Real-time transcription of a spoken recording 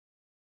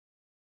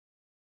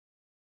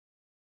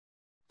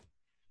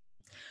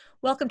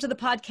Welcome to the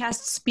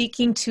podcast,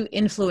 Speaking to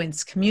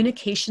Influence,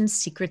 Communication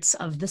Secrets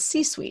of the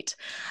C-Suite.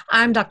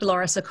 I'm Dr.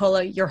 Laura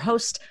Sokola, your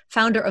host,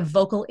 founder of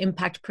Vocal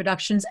Impact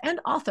Productions,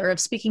 and author of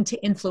Speaking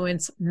to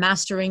Influence,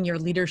 Mastering Your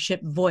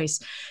Leadership Voice.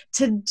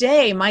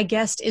 Today, my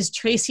guest is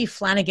Tracy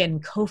Flanagan,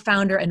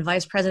 co-founder and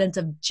vice president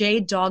of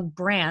JDog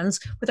Brands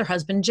with her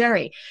husband,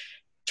 Jerry.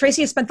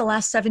 Tracy has spent the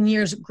last 7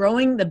 years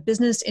growing the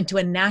business into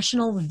a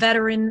national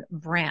veteran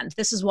brand.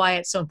 This is why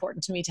it's so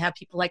important to me to have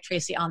people like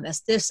Tracy on this.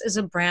 This is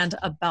a brand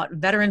about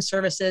veteran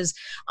services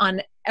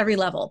on every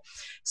level.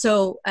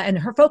 And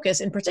her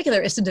focus in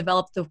particular is to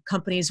develop the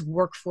company's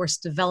workforce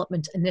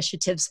development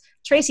initiatives.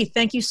 Tracy,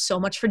 thank you so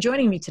much for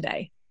joining me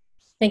today.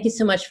 Thank you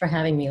so much for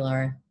having me,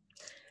 Laura.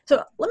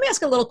 So let me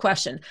ask a little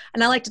question.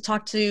 And I like to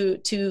talk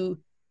to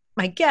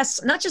my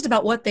guests, not just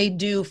about what they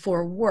do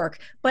for work,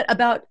 but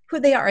about who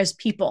they are as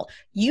people.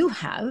 You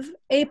have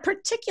a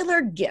particular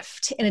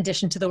gift in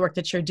addition to the work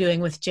that you're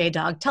doing with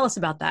JDog. Tell us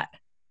about that.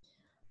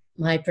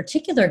 My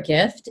particular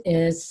gift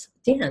is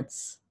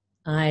dance.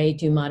 I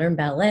do modern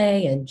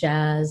ballet and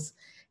jazz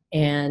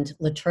and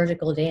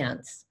liturgical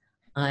dance.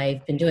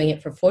 I've been doing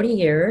it for 40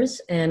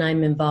 years, and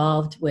I'm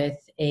involved with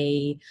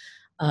a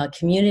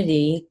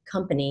community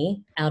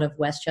company out of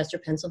Westchester,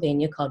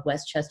 Pennsylvania called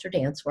Westchester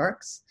Dance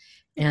Works.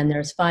 And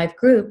there's 5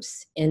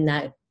 groups in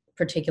that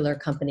particular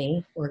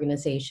company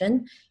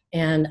organization,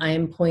 and I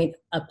am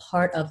a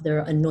part of their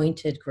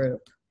anointed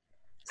group.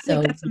 So I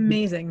think that's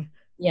amazing.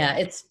 Yeah,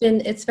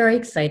 it's very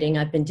exciting.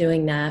 I've been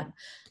doing that,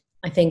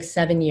 I think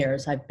 7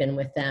 years I've been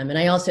with them, and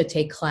I also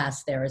take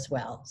class there as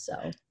well.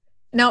 So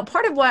now,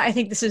 part of why I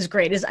think this is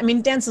great is,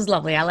 dance is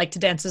lovely. I like to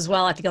dance as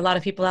well. I think a lot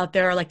of people out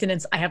there like to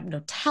dance. I have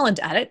no talent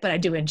at it, but I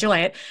do enjoy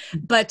it.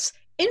 But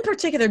in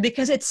particular,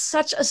 because it's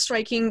such a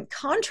striking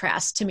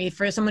contrast to me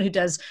for someone who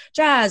does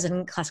jazz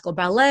and classical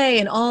ballet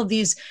and all of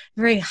these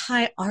very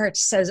high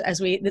arts,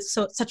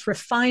 such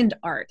refined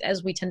art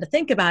as we tend to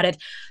think about it.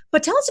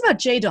 But tell us about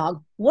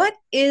JDog. What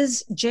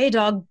is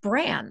JDog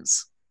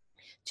Brands?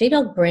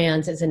 JDog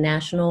Brands is a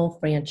national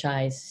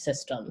franchise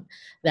system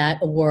that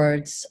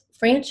awards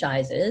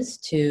franchises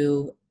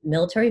to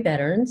military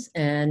veterans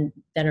and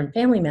veteran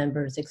family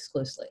members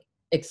exclusively.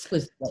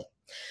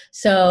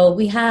 So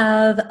we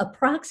have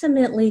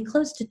approximately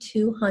close to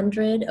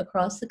 200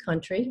 across the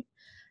country,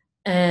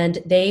 and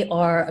they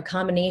are a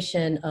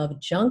combination of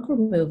junk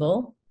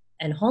removal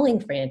and hauling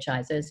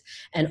franchises,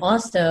 and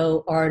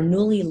also our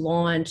newly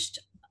launched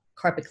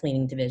carpet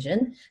cleaning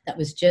division that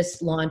was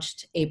just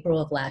launched April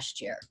of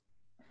last year.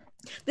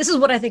 This is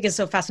what I think is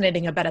so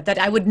fascinating about it, that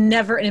I would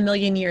never in a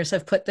million years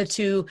have put the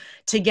two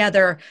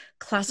together,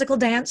 classical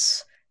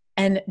dance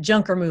and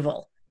junk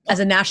removal as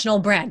a national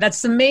brand.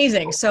 That's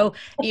amazing. So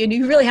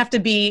you really have to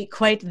be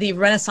quite the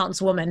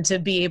Renaissance woman to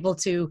be able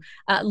to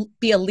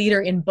be a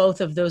leader in both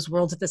of those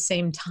worlds at the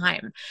same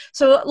time.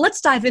 So let's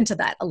dive into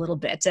that a little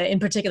bit, in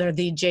particular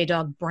the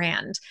JDog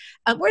brand.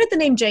 Where did the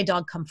name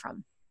JDog come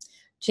from?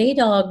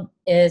 JDog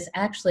is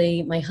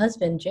actually my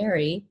husband,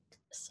 Jerry's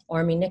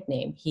Army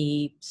nickname.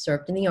 He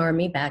served in the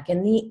Army back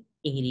in the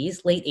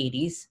 80s, late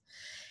 80s.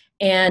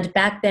 And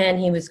back then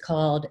he was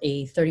called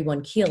a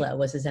 31 kilo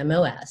was his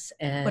MOS.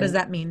 And what does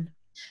that mean?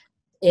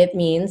 It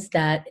means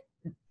that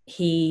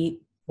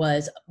he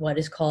was what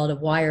is called a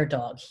wire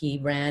dog. He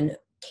ran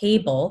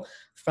cable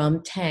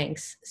from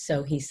tanks,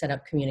 so he set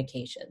up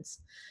communications.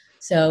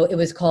 So it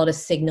was called a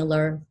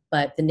signaler,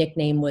 but the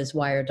nickname was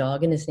wire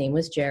dog, and his name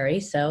was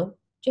Jerry, so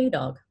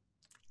JDog.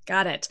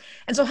 Got it.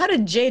 And so how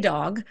did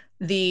JDog,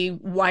 the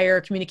wire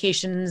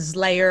communications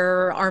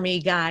layer Army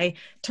guy,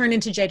 turn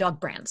into JDog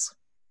Brands?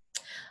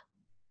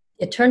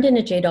 It turned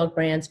into JDog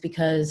Brands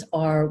because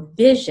our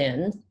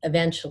vision,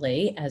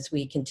 eventually, as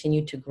we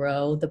continue to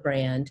grow the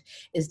brand,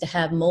 is to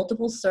have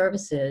multiple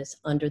services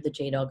under the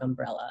JDog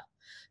umbrella.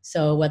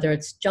 So whether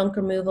it's junk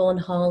removal and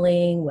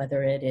hauling,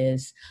 whether it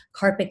is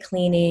carpet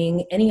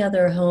cleaning, any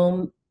other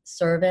home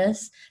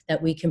service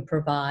that we can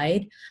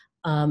provide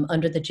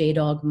under the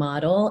JDog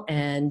model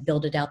and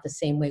build it out the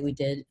same way we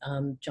did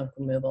junk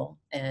removal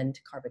and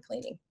carpet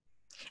cleaning.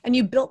 And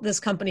you built this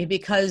company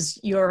because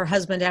your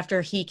husband,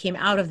 after he came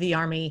out of the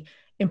Army,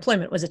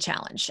 employment was a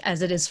challenge,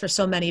 as it is for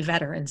so many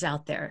veterans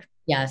out there.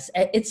 Yes,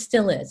 it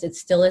still is. It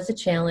still is a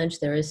challenge.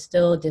 There is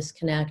still a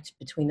disconnect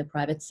between the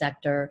private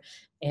sector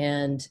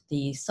and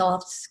the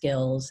soft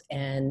skills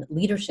and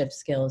leadership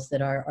skills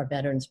that our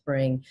veterans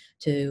bring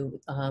to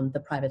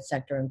the private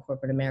sector and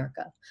corporate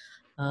America.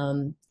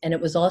 And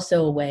it was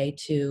also a way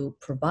to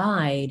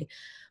provide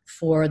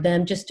for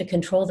them just to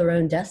control their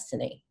own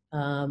destiny.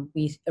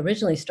 We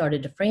originally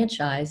started to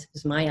franchise. It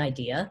was my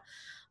idea.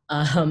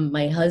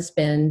 My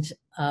husband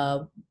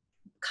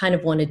kind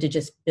of wanted to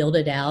just build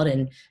it out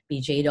and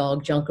be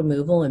JDog junk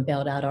removal and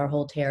build out our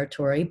whole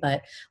territory.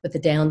 But with the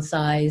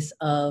downsize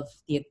of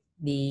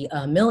the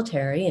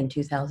military in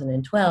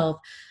 2012,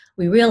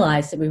 we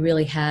realized that we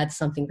really had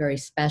something very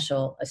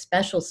special, a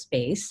special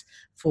space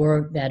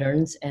for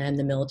veterans and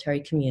the military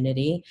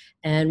community.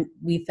 And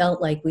we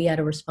felt like we had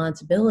a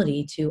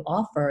responsibility to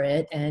offer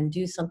it and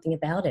do something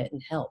about it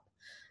and help.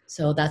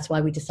 So that's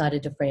why we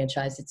decided to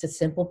franchise. It's a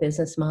simple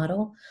business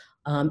model.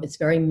 It's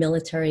very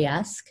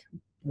military-esque.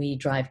 We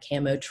drive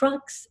camo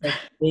trucks.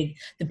 The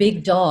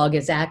big dog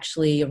is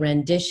actually a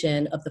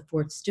rendition of the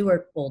Fort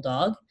Stewart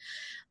Bulldog.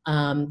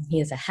 He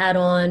has a hat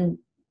on.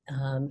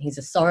 He's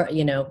a star,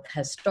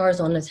 has stars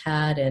on his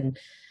hat, and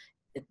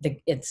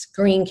it's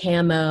green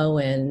camo,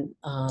 and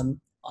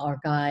our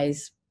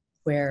guys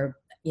wear,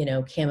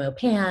 camo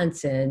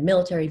pants and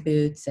military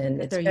boots,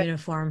 and it's their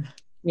uniform.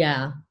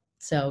 Yeah,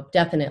 so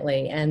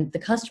definitely. And the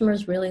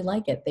customers really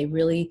like it. They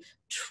really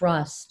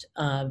trust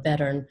a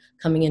veteran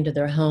coming into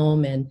their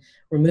home and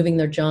removing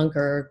their junk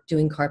or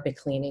doing carpet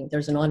cleaning.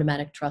 There's an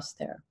automatic trust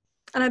there.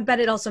 And I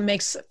bet it also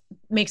makes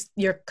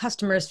your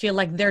customers feel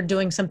like they're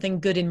doing something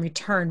good in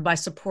return by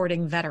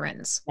supporting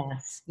veterans.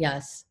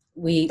 Yes.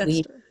 We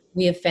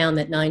have found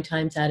that 9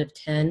 times out of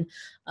 10,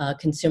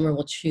 consumer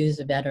will choose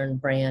a veteran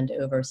brand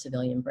over a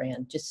civilian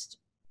brand, just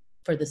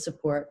for the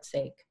support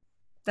sake.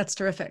 That's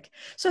terrific.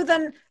 So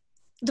then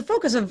the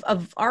focus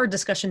of our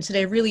discussion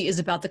today really is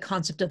about the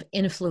concept of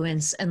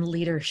influence and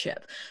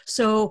leadership.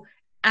 So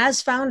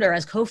as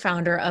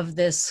co-founder of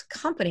this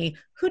company,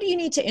 who do you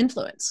need to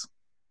influence?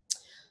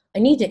 I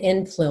need to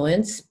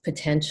influence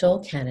potential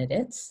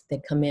candidates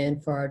that come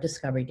in for our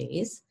discovery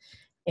days.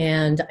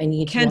 And I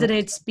need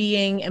candidates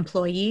being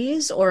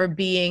employees or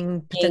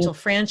being potential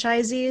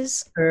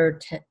franchisees? Or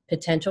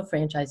potential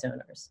franchise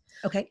owners.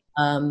 Okay.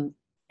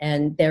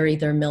 And they're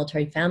either a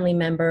military family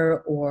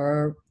member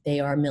or they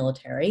are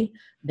military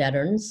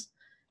veterans.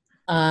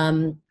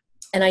 And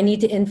I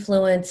need to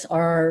influence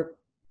our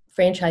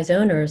franchise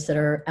owners that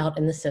are out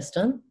in the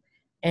system.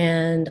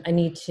 And I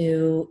need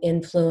to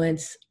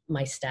influence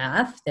my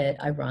staff that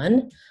I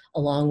run,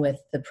 along with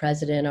the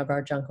president of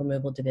our junk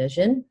removal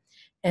division.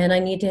 And I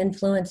need to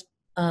influence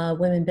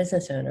women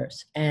business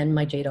owners and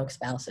my JDog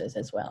spouses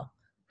as well.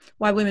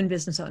 Why women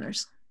business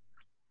owners?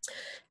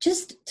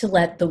 Just to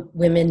let the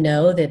women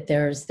know that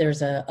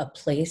there's a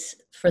place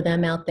for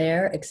them out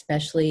there,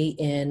 especially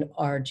in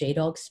our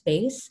JDog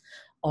space.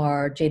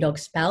 Our JDog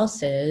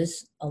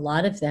spouses, a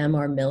lot of them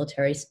are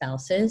military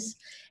spouses,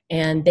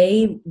 and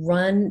they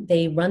run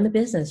the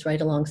business right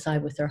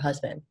alongside with their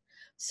husband.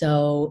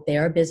 So they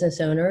are business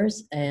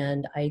owners,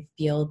 and I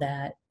feel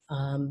that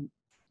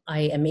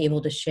I am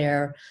able to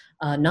share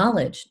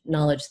knowledge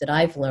that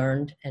I've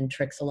learned and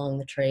tricks along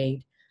the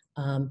trade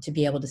to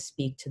be able to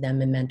speak to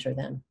them and mentor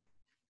them.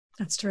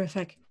 That's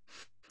terrific.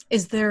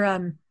 Is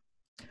there,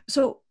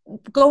 so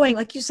going,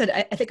 like you said,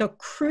 I think a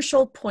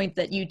crucial point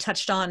that you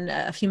touched on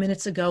a few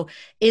minutes ago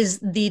is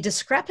the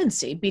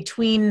discrepancy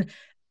between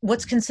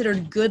what's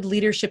considered good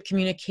leadership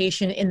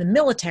communication in the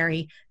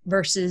military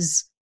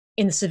versus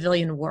in the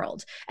civilian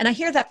world. And I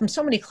hear that from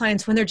so many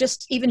clients when they're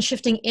just even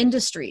shifting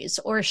industries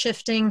or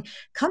shifting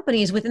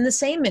companies within the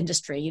same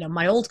industry.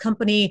 My old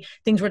company,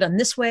 things were done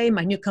this way.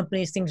 My new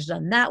company's things are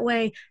done that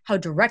way. How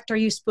direct are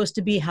you supposed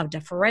to be? How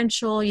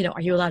deferential?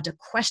 Are you allowed to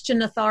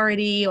question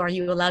authority? Or are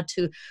you allowed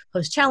to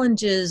pose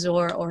challenges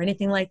or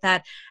anything like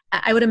that?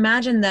 I would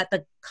imagine that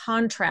the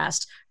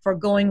contrast for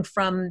going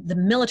from the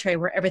military,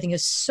 where everything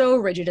is so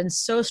rigid and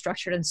so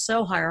structured and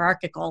so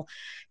hierarchical,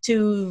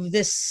 to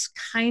this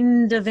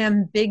kind of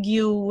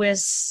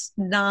ambiguous,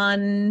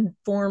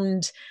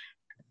 non-formed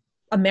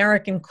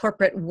American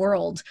corporate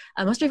world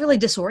must be really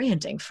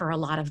disorienting for a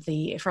lot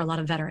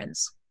of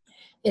veterans.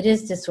 It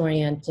is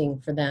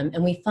disorienting for them,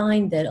 and we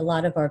find that a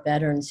lot of our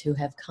veterans who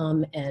have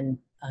come and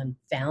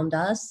found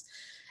us,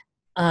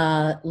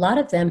 a lot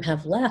of them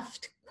have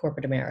left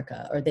corporate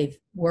America, or they've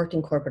worked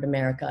in corporate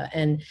America,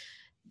 and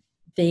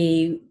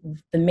the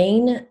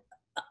main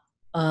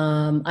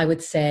I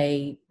would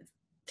say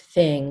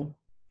thing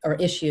or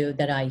issue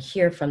that I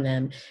hear from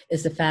them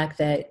is the fact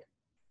that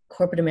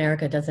corporate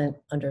America doesn't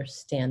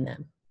understand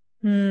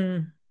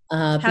them.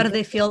 How do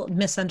they feel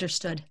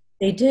misunderstood?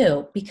 They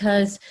do,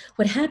 because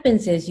what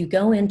happens is you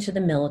go into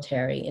the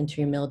military,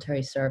 into your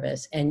military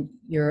service, and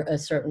you're a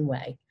certain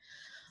way.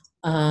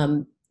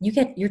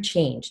 You're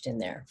changed in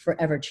there,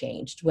 forever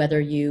changed,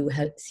 whether you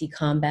see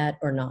combat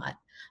or not.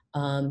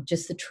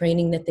 Just the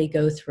training that they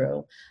go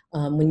through.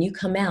 When you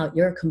come out,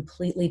 you're a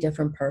completely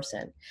different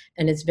person.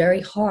 And it's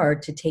very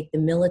hard to take the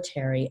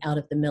military out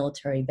of the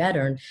military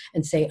veteran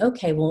and say,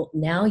 okay, well,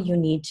 now you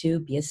need to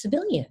be a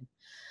civilian.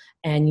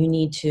 And you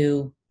need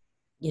to,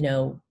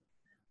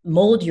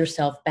 mold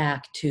yourself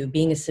back to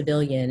being a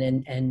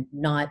civilian and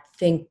not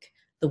think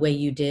the way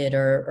you did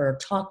or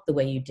talk the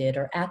way you did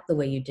or act the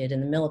way you did in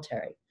the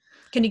military.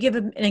 Can you give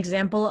an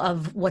example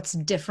of what's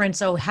different?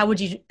 So how would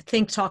you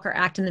think, talk, or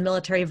act in the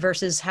military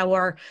versus how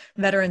are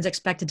veterans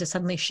expected to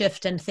suddenly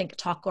shift and think,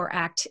 talk, or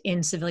act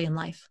in civilian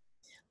life?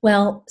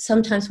 Well,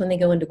 sometimes when they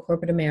go into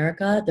corporate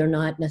America, they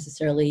don't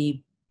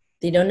necessarily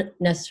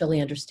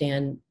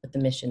understand what the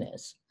mission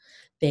is.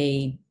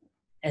 And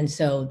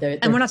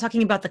we're not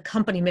talking about the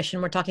company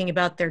mission. We're talking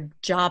about their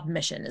job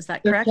mission. Is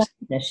that correct? Their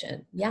job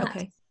mission, yeah.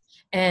 Okay.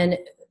 And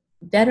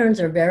veterans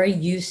are very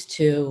used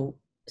to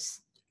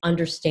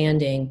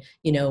understanding,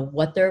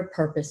 what their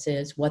purpose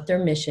is, what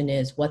their mission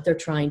is, what they're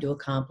trying to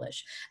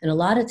accomplish. And a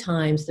lot of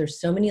times there's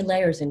so many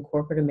layers in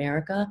corporate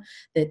America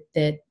that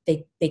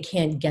they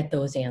can't get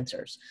those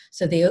answers.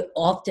 So they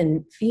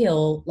often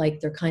feel like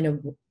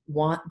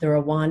they're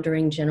a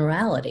wandering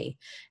generality.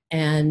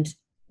 And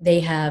they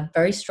have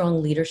very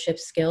strong leadership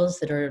skills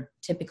that are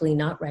typically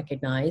not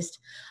recognized.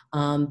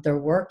 Their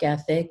work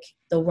ethic,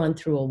 they'll run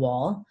through a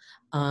wall.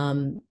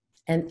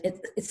 And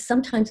it's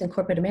sometimes in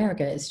corporate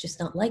America, it's just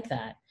not like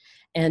that.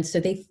 And so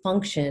they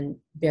function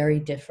very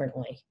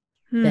differently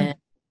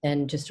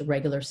than just a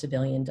regular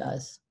civilian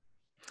does.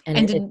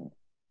 I'm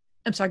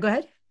sorry, go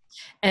ahead.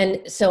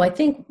 And so I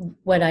think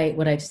what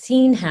I've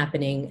seen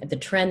happening, the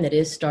trend that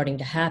is starting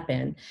to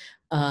happen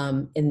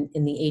in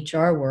the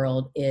HR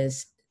world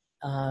is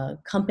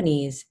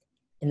companies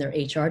in their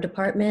HR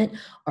department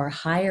are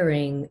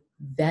hiring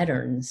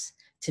veterans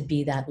to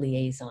be that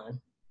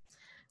liaison.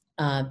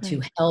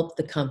 To help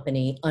the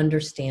company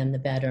understand the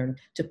veteran,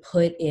 to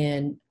put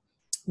in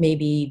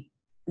maybe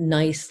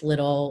nice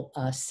little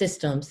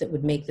systems that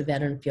would make the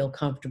veteran feel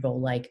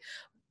comfortable, like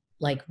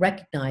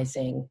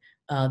recognizing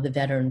the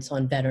veterans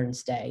on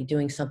Veterans Day,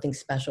 doing something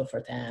special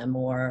for them,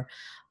 or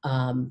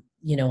a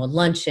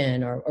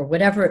luncheon or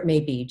whatever it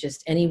may be,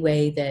 just any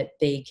way that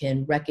they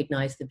can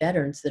recognize the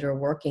veterans that are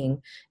working,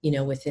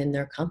 within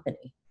their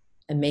company,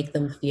 and make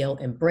them feel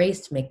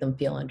embraced, make them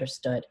feel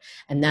understood.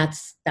 And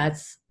that's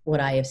what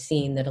I have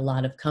seen that a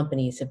lot of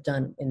companies have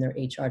done in their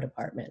HR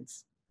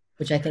departments,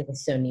 which I think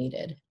is so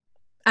needed.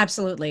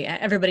 Absolutely.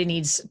 Everybody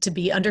needs to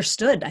be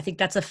understood. I think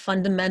that's a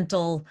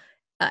fundamental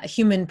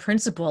human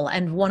principle.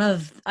 And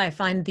I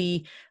find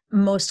the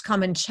most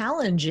common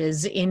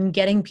challenges in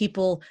getting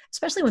people,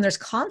 especially when there's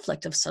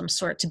conflict of some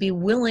sort, to be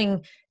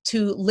willing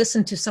to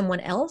listen to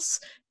someone else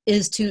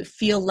is to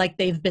feel like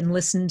they've been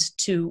listened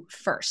to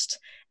first.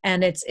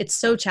 And it's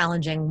so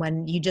challenging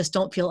when you just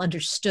don't feel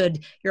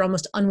understood. You're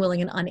almost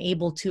unwilling and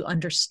unable to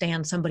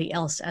understand somebody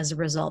else as a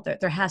result.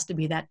 There has to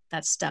be that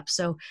step.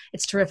 So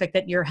it's terrific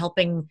that you're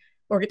helping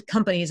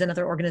companies and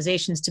other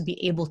organizations to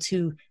be able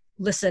to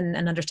listen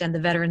and understand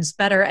the veterans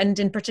better. And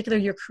in particular,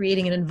 you're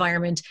creating an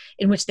environment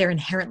in which they're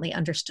inherently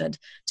understood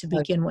to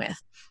begin with.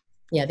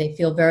 Yeah, they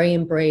feel very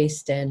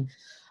embraced. And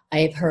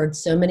I've heard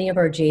so many of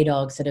our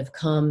JDogs that have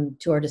come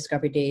to our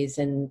Discovery Days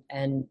and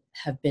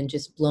have been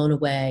just blown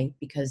away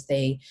because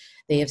they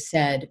have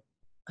said,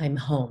 I'm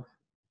home.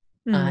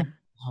 I'm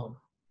home.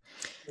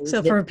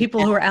 So for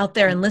people who are out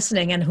there and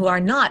listening and who are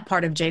not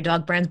part of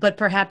JDog Brands, but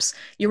perhaps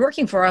you're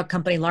working for a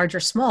company, large or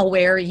small,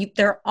 where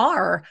there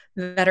are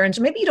veterans,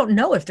 maybe you don't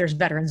know if there's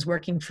veterans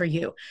working for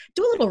you.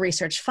 Do a little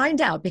research,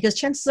 find out, because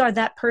chances are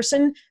that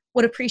person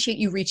would appreciate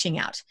you reaching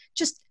out.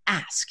 Just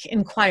ask,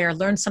 inquire,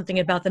 learn something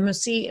about them and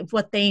see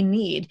what they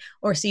need,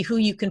 or see who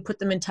you can put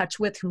them in touch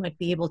with who might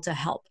be able to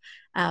help.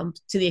 To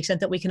the extent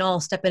that we can all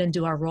step in and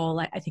do our role,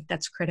 I think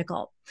that's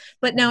critical.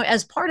 But now,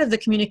 as part of the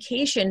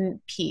communication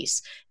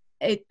piece,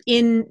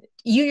 you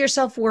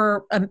yourself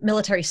were a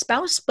military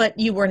spouse, but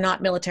you were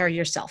not military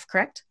yourself,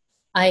 correct?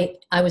 I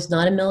was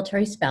not a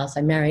military spouse.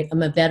 I'm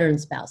a veteran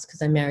spouse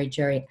because I married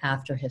Jerry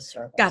after his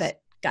service. Got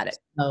it.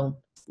 So,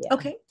 yeah.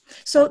 Okay.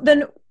 So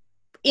then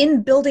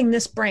in building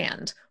this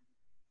brand,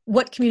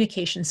 what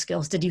communication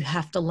skills did you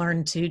have to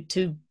learn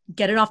to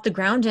get it off the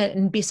ground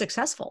and be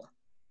successful?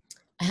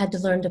 I had to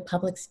learn to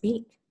public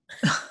speak.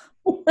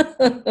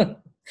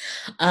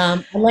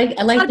 I like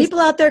a lot of people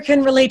out there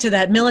can relate to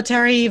that,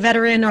 military,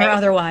 veteran, or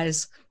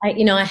otherwise.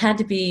 I had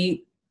to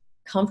be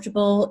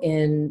comfortable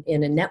in a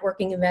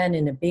networking event,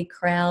 in a big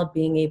crowd,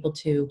 being able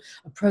to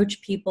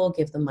approach people,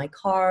 give them my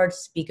card,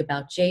 speak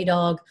about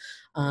JDog.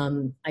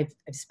 I've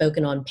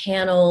spoken on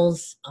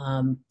panels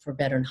for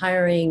veteran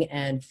hiring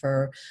and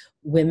for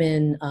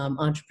women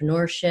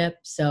entrepreneurship.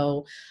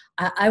 So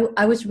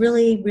I was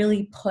really,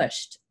 really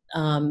pushed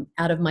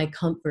out of my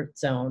comfort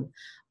zone.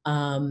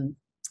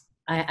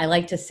 I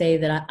like to say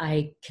that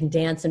I can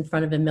dance in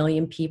front of 1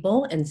 million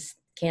people and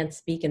can't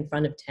speak in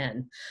front of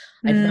 10.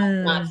 I'd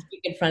rather not speak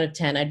in front of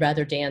 10. I'd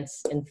rather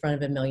dance in front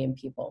of 1 million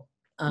people.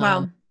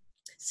 Wow.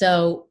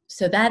 So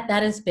that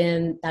has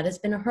been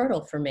a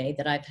hurdle for me,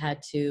 that I've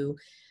had to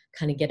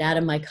kind of get out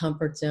of my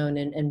comfort zone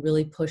and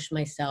really push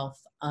myself.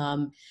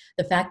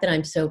 The fact that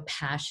I'm so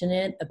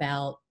passionate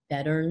about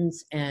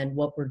veterans and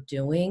what we're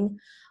doing,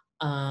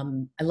 I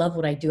love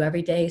what I do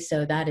every day.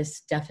 So that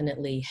has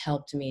definitely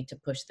helped me to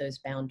push those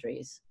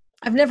boundaries.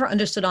 I've never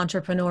understood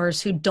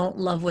entrepreneurs who don't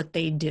love what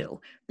they do,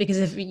 because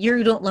if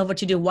you don't love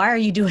what you do, why are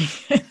you doing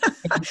it?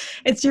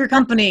 It's your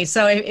company.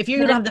 So if you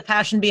don't have the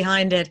passion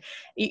behind it,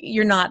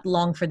 you're not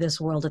long for this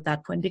world at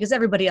that point, because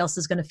everybody else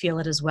is going to feel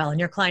it as well. And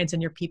your clients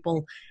and your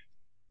people,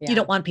 you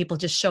don't want people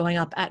just showing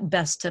up at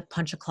best to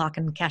punch a clock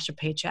and cash a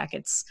paycheck.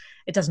 It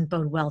doesn't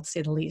bode well, to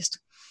say the least.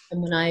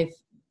 And when I've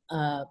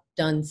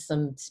done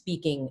some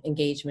speaking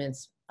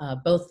engagements,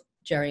 both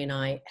Jerry and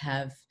I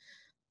have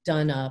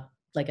done a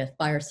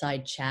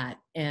fireside chat.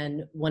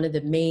 And one of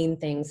the main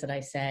things that I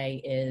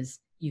say is,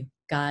 you've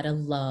got to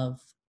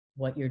love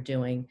what you're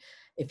doing.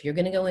 If you're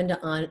going to go into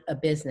a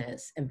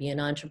business and be an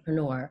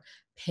entrepreneur,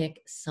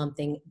 pick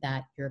something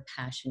that you're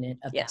passionate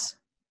about. Yes.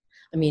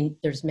 I mean,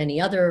 there's many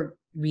other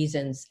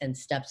reasons and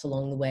steps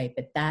along the way,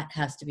 but that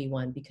has to be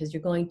one, because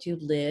you're going to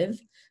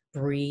live,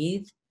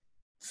 breathe,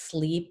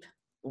 sleep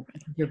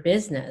your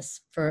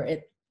business for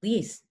at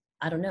least,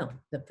 I don't know,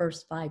 the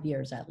first 5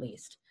 years at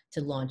least,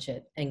 to launch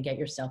it and get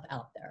yourself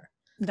out there.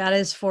 That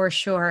is for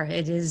sure.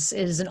 It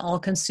is an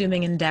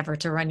all-consuming endeavor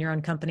to run your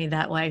own company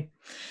that way.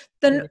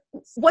 Then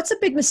what's a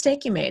big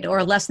mistake you made, or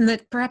a lesson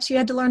that perhaps you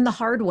had to learn the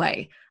hard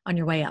way on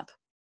your way up?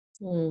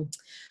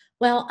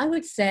 Well, I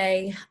would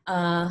say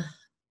a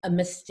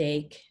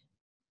mistake,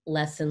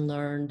 lesson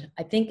learned.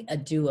 I think a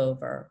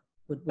do-over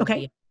would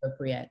be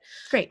appropriate.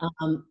 Great.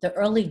 The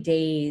early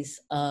days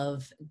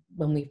of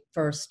when we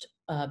first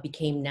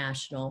became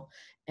national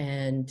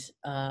and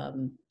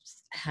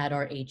had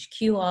our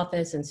HQ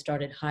office and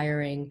started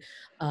hiring,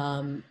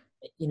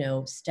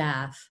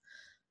 staff,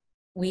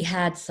 we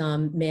had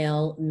some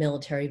male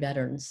military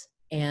veterans.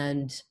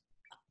 And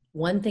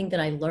one thing that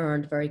I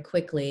learned very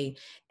quickly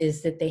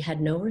is that they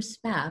had no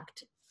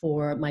respect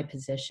for my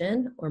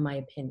position or my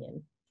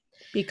opinion.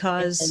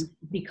 Because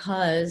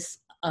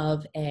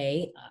of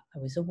I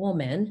was a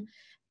woman,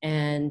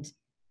 and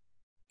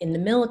in the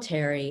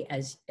military,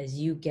 as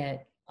you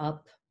get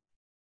up,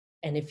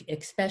 and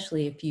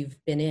especially if you've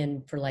been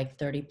in for like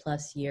 30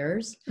 plus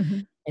years,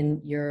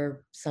 and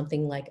you're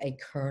something like a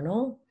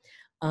colonel,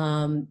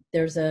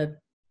 there's a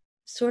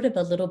sort of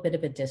a little bit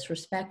of a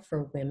disrespect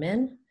for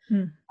women.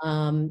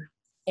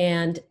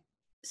 And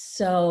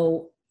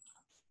so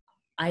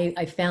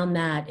I found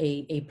that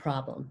a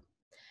problem.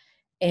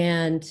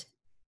 And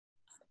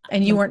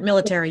you weren't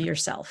military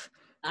yourself.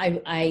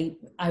 I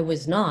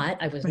was not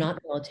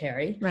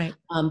military. Right.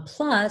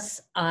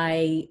 Plus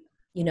I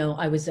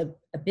was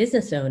a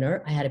business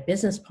owner. I had a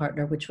business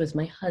partner, which was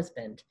my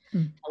husband.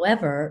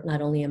 However,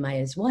 not only am I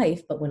his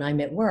wife, but when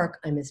I'm at work,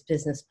 I'm his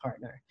business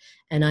partner,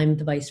 and I'm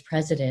the vice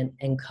president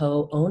and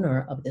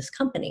co-owner of this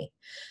company.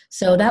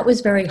 So that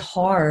was very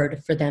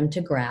hard for them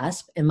to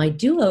grasp. And my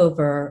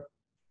do-over,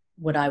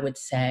 what I would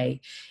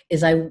say,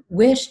 is I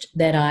wished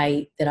that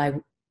I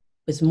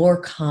was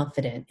more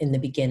confident in the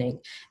beginning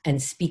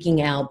and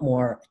speaking out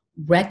more,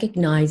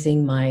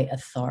 recognizing my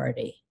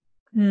authority.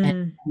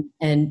 And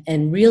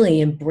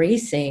really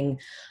embracing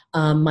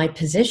my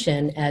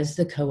position as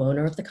the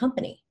co-owner of the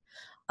company.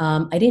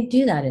 I didn't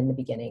do that in the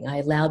beginning. I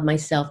allowed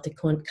myself to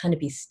kind of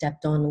be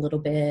stepped on a little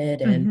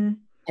bit, and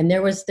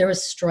there was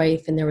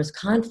strife and there was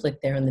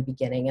conflict there in the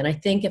beginning. And I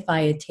think if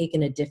I had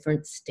taken a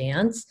different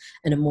stance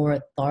and a more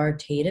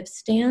authoritative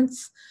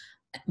stance,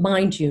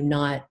 mind you,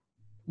 not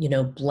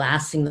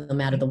blasting them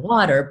out of the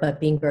water, but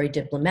being very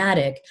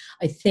diplomatic,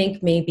 I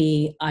think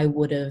maybe I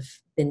would have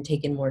been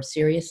taken more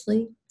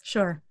seriously.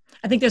 Sure.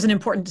 I think there's an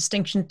important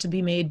distinction to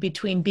be made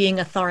between being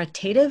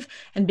authoritative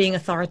and being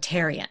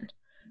authoritarian.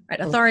 Right?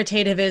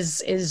 Authoritative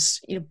is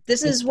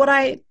this is what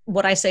I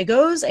say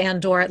goes,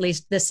 and or at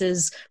least this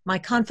is my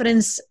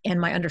confidence and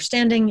my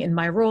understanding in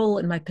my role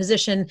and my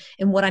position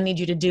in what I need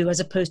you to do, as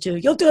opposed to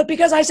you'll do it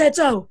because I said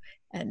so,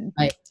 and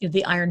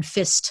the iron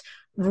fist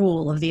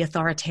rule of the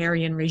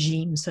authoritarian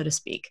regime, so to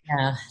speak.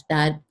 Yeah,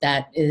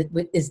 that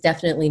is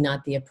definitely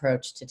not the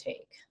approach to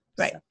take.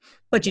 Right. So.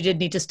 But you did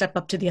need to step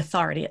up to the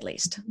authority at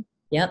least.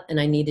 Yep. And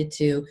I needed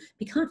to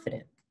be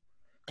confident.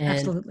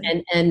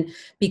 Absolutely. And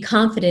be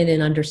confident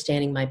in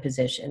understanding my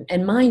position.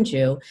 And mind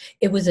you,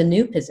 it was a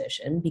new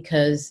position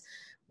because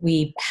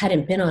we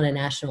hadn't been on a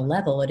national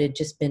level. It had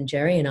just been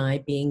Jerry and I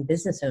being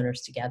business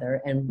owners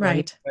together and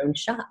running our own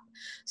shop.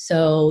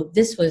 So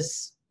this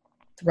was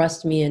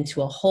thrust me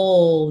into a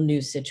whole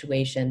new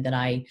situation that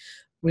I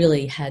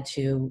really had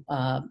to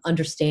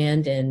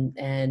understand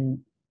and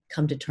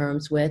come to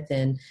terms with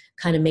and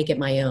kind of make it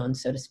my own,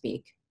 so to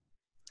speak.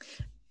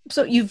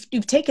 So you've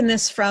taken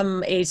this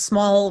from a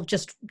small,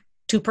 just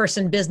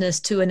 2-person business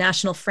to a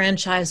national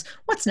franchise.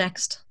 What's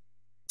next?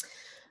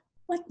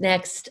 What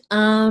next?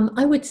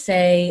 I would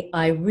say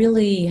I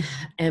really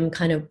am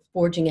kind of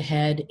forging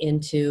ahead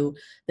into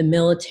the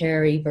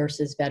military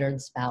versus veteran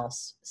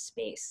spouse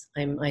space.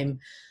 I'm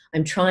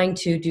trying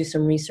to do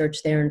some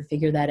research there and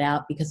figure that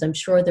out, because I'm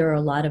sure there are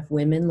a lot of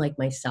women like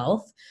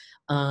myself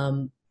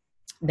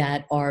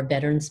that are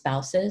veteran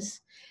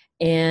spouses,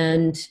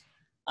 and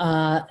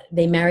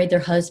they married their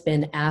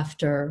husband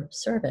after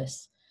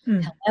service.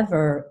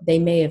 However, they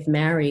may have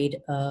married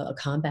a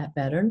combat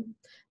veteran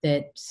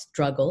that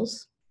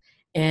struggles,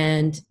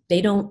 and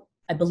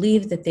I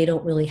believe that they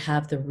don't really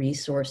have the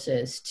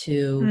resources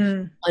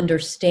to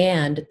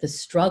understand the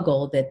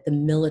struggle that the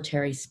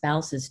military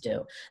spouses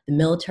do. The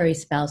military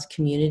spouse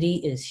community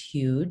is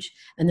huge,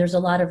 and there's a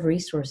lot of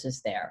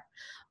resources there.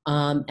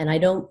 And I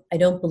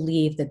don't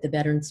believe that the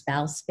veteran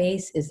spouse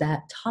space is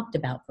that talked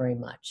about very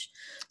much.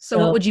 So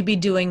what would you be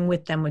doing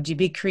with them? Would you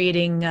be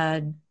creating?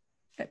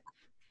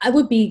 I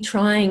would be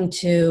trying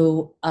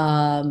to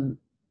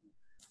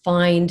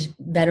find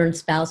veteran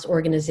spouse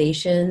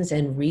organizations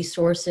and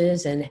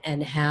resources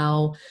and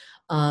how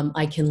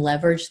I can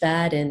leverage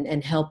that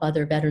and help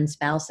other veteran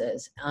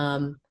spouses.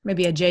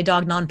 Maybe a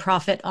JDog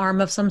nonprofit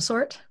arm of some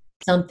sort?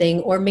 Something,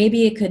 or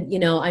maybe it could,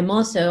 I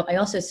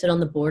also sit on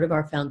the board of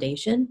our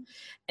foundation,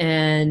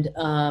 and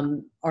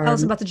Tell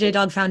us about the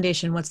JDog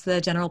Foundation. What's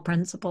the general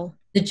principle?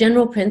 The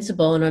general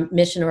principle and our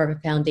mission of our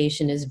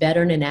foundation is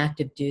veteran and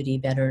active duty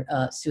veteran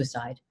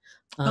suicide.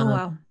 Oh,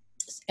 wow.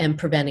 And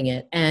preventing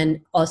it,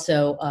 and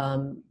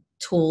also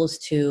tools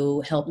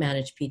to help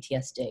manage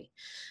PTSD.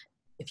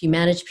 If you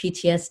manage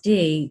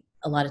PTSD,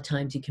 a lot of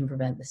times you can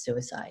prevent the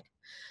suicide.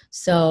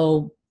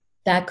 So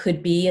that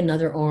could be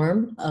another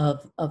arm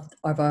of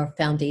our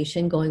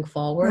foundation going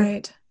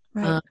forward.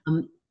 Right.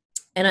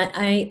 And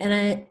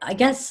I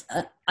guess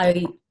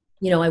I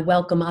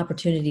welcome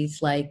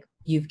opportunities like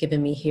you've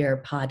given me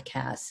here,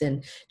 podcasts,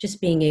 and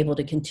just being able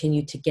to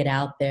continue to get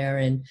out there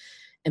and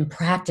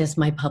practice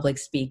my public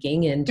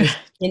speaking and just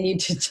continue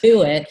to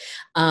do it.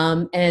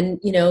 And,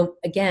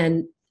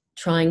 again,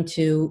 trying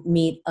to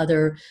meet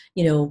other,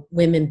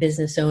 women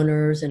business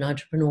owners and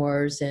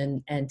entrepreneurs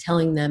and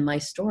telling them my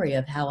story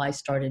of how I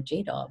started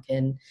JDog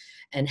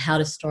and how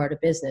to start a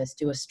business,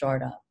 do a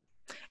startup.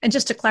 And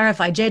just to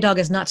clarify, JDog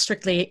is not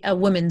strictly a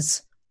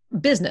women's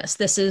business.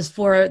 This is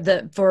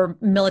for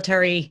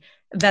military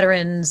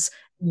veterans,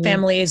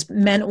 families,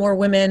 men or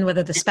women,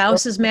 whether the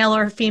spouse is male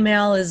or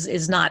female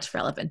is not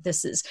relevant.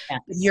 This is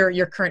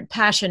your current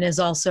passion is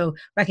also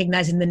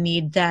recognizing the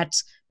need that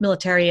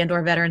military and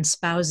or veteran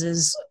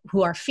spouses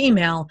who are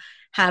female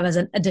have as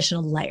an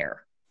additional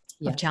layer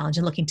of challenge,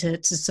 and looking to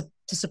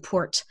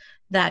support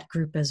that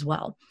group as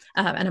well.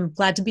 And I'm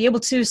glad to be able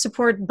to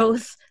support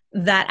both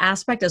that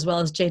aspect as well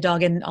as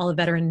JDog and all the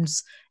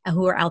veterans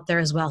who are out there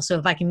as well. So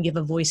if I can give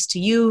a voice to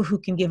you, who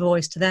can give a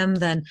voice to them,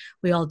 then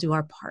we all do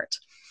our part.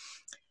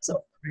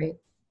 So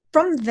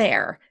from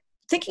there,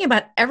 thinking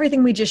about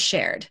everything we just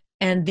shared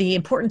and the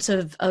importance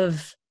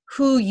of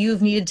who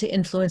you've needed to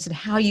influence and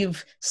how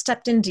you've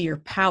stepped into your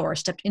power,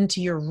 stepped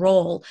into your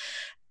role,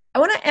 I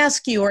want to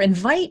ask you or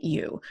invite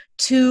you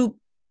to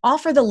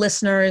offer the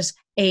listeners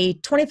a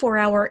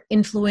 24-hour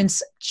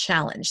influence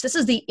challenge. This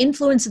is the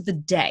influence of the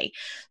day.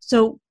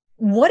 So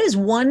what is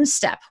one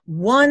step,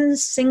 one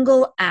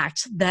single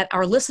act that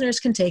our listeners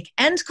can take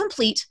and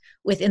complete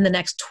within the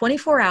next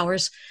 24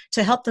 hours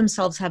to help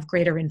themselves have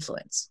greater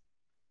influence?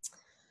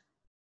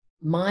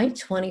 My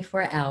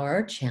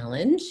 24-hour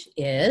challenge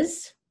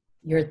is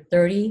your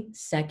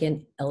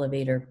 30-second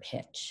elevator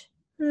pitch.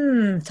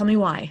 Tell me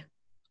why.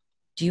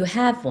 Do you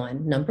have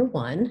one? Number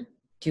one,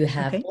 do you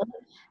have one?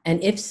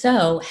 And if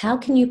so, how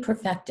can you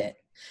perfect it?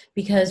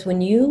 Because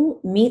when you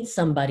meet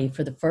somebody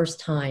for the first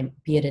time,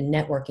 be it a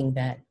networking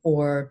event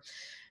or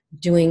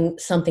doing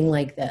something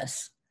like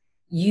this,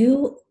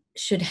 you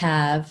should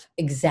have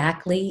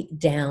exactly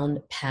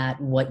down pat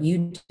what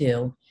you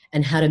do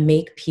and how to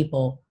make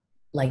people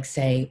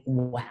say,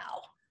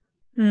 wow,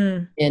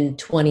 in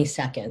 20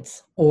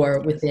 seconds or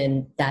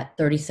within that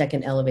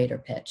 30-second elevator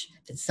pitch.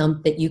 It's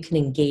something that you can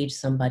engage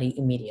somebody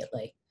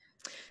immediately.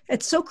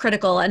 It's so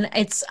critical. And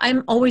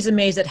I'm always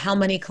amazed at how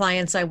many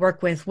clients I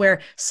work with where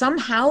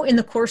somehow in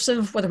the course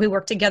of whether we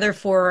work together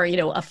for,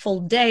 a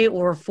full day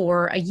or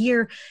for a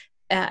year,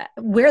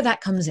 where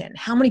that comes in,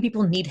 how many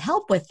people need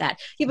help with that?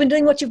 You've been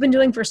doing what you've been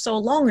doing for so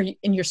long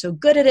and you're so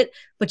good at it,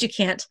 but you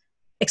can't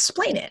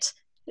explain it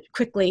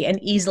quickly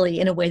and easily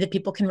in a way that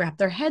people can wrap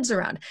their heads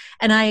around.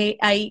 And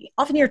I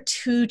often hear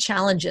two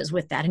challenges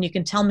with that. And you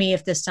can tell me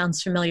if this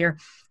sounds familiar.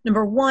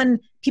 Number one,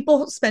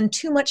 people spend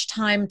too much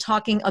time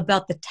talking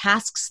about the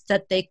tasks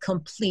that they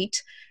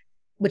complete,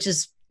 which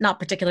is not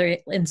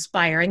particularly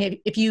inspiring.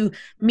 If you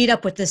meet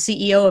up with the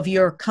CEO of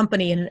your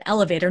company in an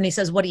elevator and he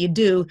says, what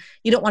do?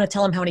 You don't want to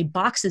tell him how many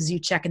boxes you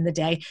check in the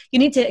day. You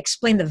need to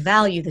explain the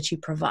value that you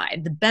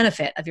provide, the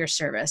benefit of your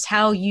service,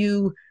 how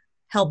you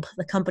help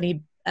the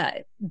company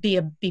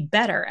be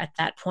better at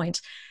that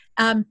point.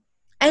 And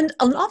an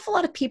awful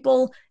lot of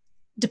people,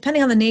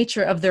 depending on the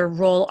nature of their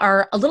role,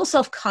 are a little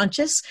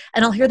self-conscious,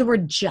 and I'll hear the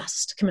word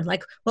just come in,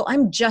 like, well,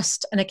 I'm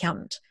just an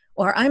accountant,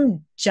 or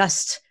I'm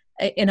just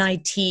in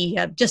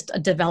IT, just a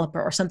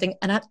developer or something.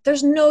 And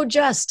there's no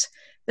just.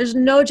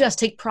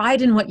 Take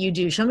pride in what you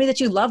do. Show me that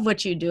you love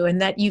what you do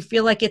and that you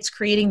feel like it's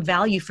creating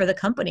value for the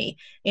company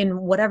in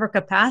whatever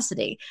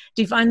capacity.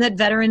 Do you find that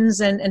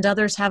veterans and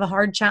others have a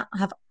hard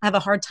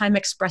time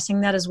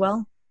expressing that as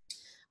well?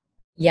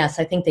 Yes,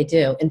 I think they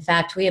do. In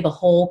fact, we have a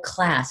whole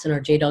class in our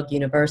JDog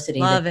University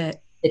that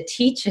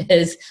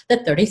teaches the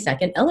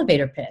 30-second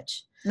elevator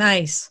pitch.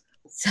 Nice.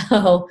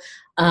 So,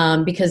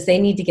 because they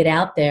need to get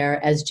out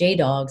there as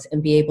JDogs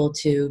and be able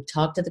to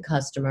talk to the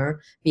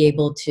customer, be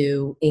able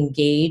to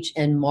engage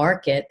and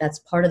market. That's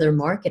part of their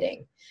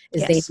marketing,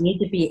 is they need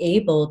to be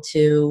able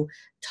to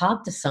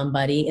talk to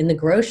somebody in the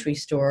grocery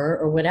store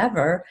or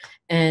whatever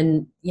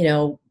and,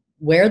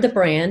 wear the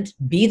brand,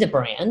 be the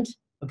brand,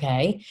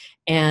 okay,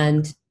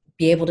 and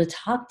be able to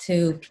talk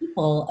to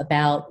people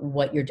about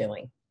what you're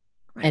doing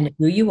and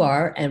who you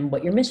are and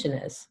what your mission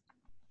is.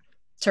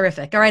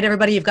 Terrific. All right,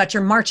 everybody, you've got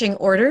your marching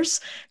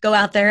orders. Go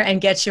out there and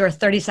get your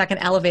 30-second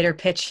elevator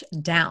pitch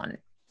down.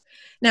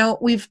 Now,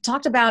 we've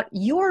talked about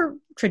your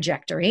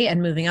trajectory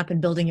and moving up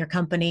and building your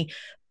company,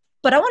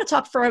 but I want to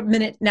talk for a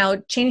minute now,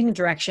 changing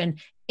direction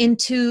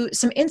into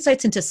some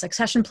insights into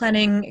succession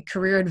planning,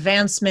 career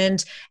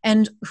advancement,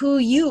 and who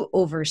you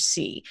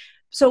oversee.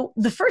 So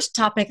the first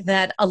topic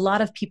that a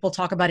lot of people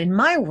talk about in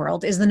my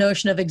world is the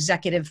notion of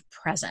executive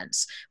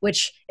presence,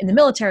 which in the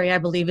military, I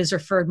believe, is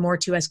referred more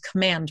to as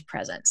command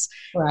presence.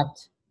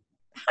 Correct.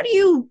 How do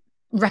you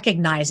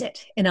recognize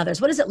it in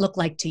others? What does it look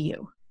like to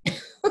you?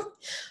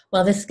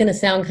 Well, this is going to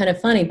sound kind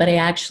of funny, but I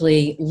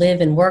actually live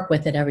and work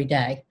with it every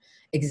day.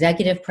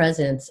 Executive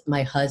presence,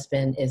 my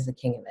husband is the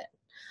king of it.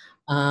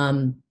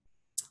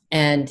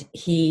 And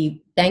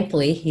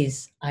thankfully,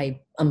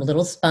 I'm a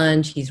little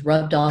sponge. He's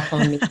rubbed off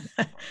on me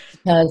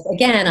because,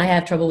 again, I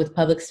have trouble with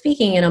public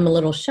speaking and I'm a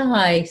little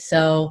shy.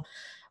 So,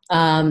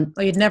 well,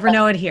 you'd never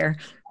know it here.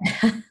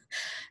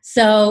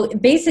 So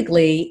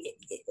basically,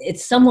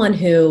 it's someone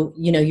who,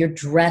 you're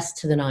dressed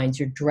to the nines,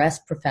 you're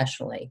dressed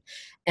professionally,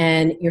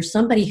 and you're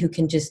somebody who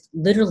can just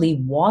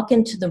literally walk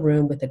into the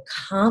room with a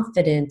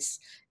confidence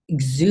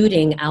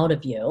exuding out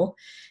of you.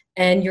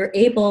 And you're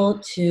able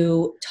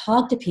to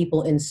talk to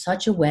people in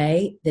such a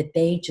way that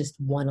they just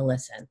want to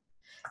listen.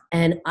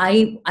 And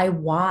I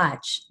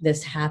watch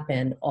this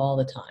happen all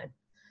the time.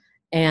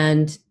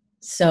 And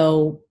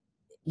so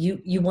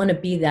you want to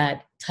be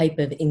that type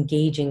of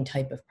engaging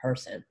type of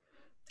person.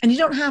 And you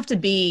don't have to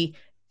be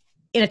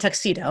in a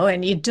tuxedo,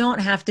 and you don't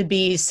have to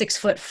be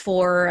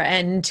 6'4"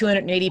 and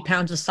 280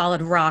 pounds of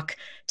solid rock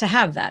to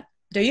have that,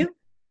 do you?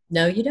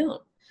 No, you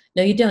don't.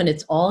 No, you don't.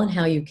 It's all in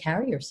how you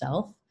carry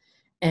yourself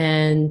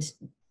and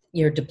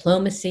your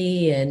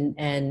diplomacy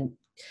and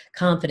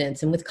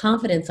confidence. And with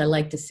confidence, I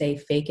like to say,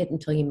 fake it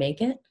until you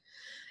make it.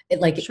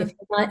 Sure.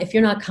 If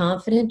you're not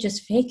confident,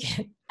 just fake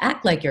it.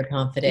 Act like you're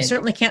confident. You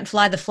certainly can't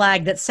fly the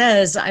flag that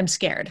says I'm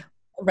scared.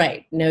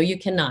 Right. No, you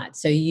cannot.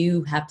 So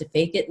you have to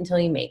fake it until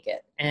you make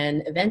it.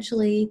 And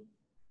eventually,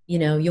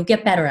 you'll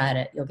get better at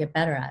it. You'll get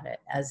better at it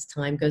as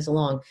time goes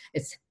along.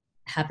 It's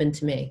happened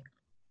to me.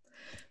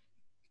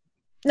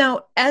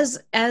 Now,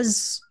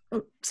 since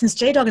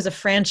JDog is a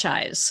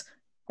franchise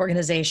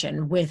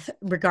organization with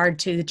regard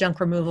to the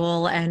junk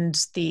removal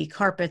and the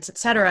carpets, et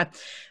cetera,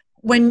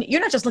 when you're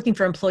not just looking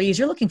for employees,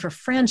 you're looking for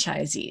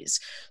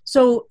franchisees.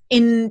 So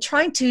in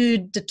trying to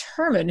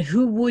determine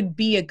who would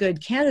be a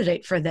good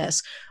candidate for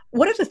this,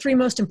 what are the 3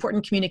 most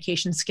important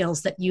communication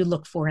skills that you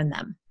look for in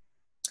them?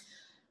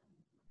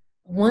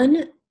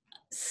 One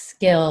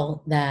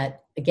skill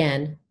that,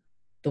 again,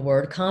 the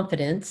word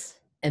confidence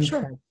and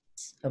Sure.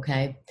 presence,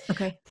 okay?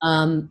 Okay.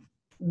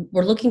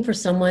 We're looking for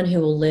someone who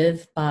will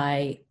live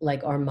by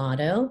our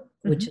motto,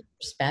 which is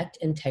respect,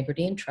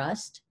 integrity, and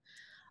trust.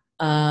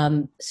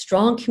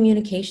 Strong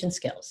communication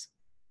skills.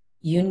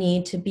 You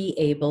need to be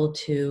able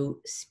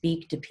to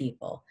speak to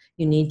people.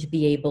 You need to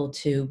be able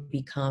to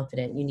be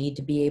confident. You need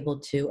to be able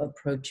to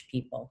approach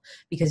people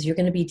because you're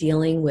going to be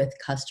dealing with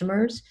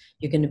customers.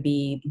 You're going to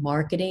be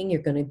marketing.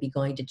 You're going to be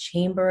going to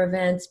chamber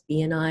events,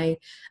 B&I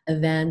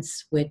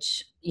events,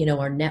 which,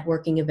 are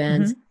networking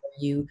events.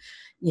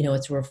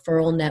 It's a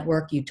referral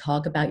network. You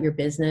talk about your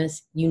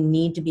business. You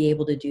need to be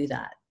able to do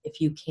that.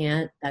 If you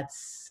can't,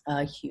 that's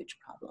a huge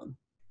problem.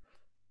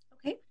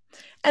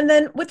 And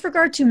then with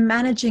regard to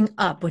managing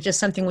up, which is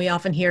something we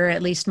often hear,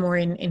 at least more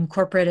in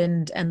corporate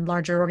and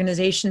larger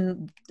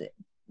organization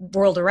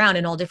world around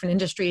in all different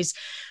industries,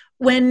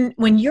 when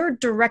your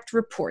direct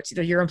reports,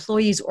 either your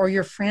employees or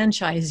your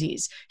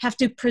franchisees, have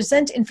to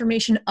present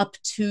information up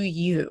to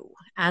you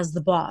as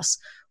the boss,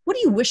 what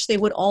do you wish they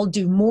would all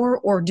do more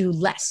or do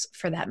less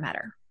for that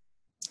matter?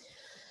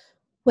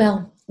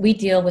 Well, we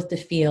deal with the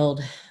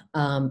field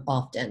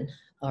often.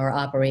 Our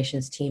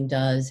operations team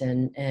does,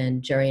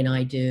 and Jerry and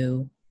I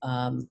do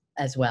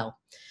as well.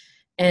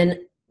 And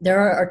there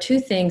are 2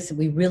 things that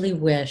we really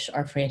wish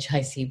our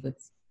franchisee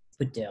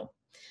would do.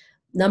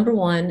 Number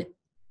 1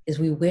 is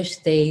we wish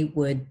they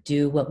would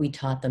do what we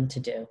taught them to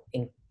do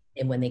and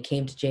when they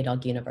came to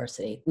JDog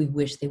University. We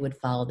wish they would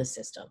follow the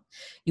system.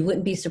 You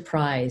wouldn't be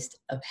surprised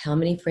of how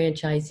many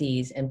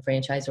franchisees and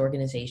franchise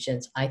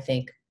organizations, I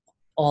think,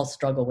 all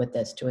struggle with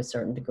this to a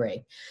certain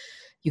degree.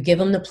 You give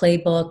them the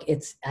playbook.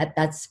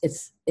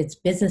 It's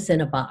business in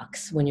a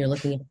box when you're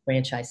looking at a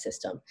franchise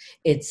system.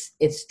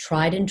 It's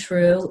tried and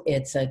true.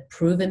 It's a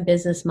proven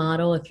business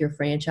model if you're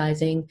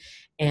franchising,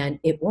 and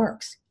it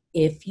works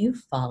if you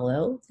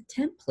follow the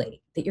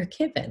template that you're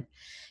given.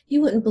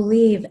 You wouldn't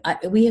believe,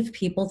 we have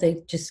people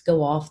that just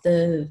go off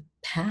the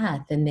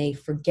path and they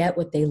forget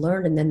what they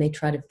learned and then they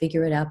try to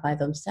figure it out by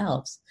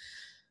themselves.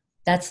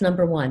 That's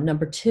number 1.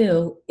 Number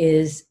 2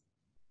 is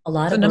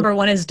number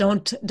 1 is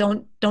don't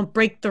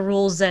break the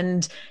rules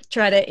and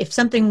try to, if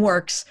something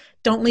works,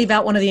 don't leave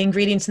out one of the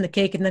ingredients in the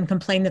cake and then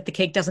complain that the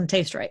cake doesn't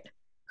taste right.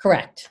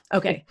 Correct.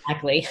 Okay.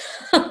 Exactly.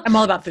 I'm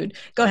all about food.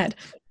 Go ahead.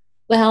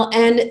 Well,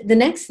 and the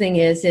next thing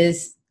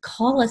is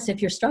call us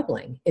if you're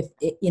struggling.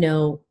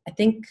 I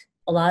think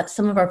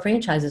some of our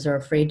franchises are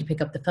afraid to pick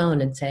up the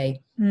phone and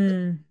say,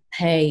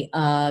 hey,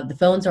 the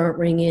phones aren't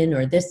ringing,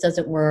 or this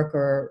doesn't work,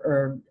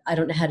 or I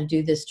don't know how to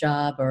do this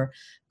job, or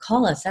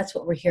call us. That's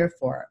what we're here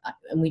for.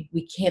 And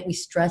we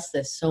stress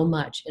this so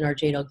much in our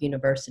JDog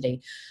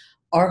University.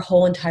 Our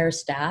whole entire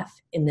staff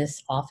in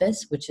this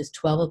office, which is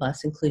 12 of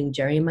us, including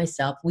Jerry and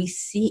myself, we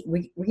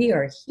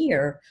are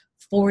here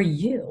for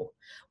you.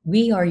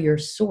 We are your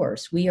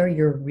source. We are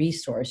your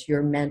resource,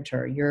 your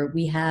mentor.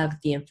 We have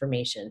the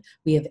information.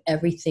 We have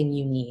everything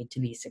you need to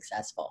be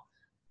successful.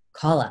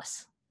 Call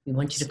us. We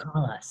want you to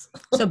call us.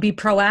 So be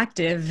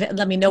proactive.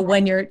 Let me know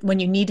when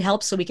you need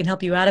help so we can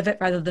help you out of it,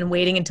 rather than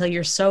waiting until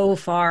you're so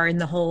far in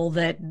the hole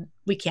that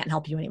we can't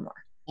help you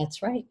anymore.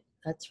 That's right.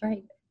 That's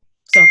right.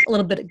 So a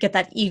little bit, get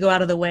that ego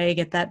out of the way,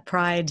 get that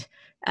pride,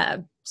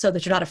 so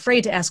that you're not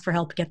afraid to ask for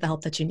help, get the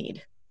help that you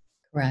need.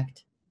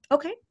 Correct.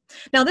 Okay.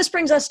 Now this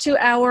brings us to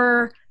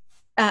our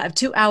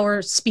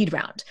speed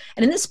round.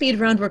 And in this speed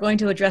round, we're going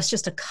to address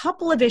just a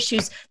couple of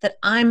issues that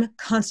I'm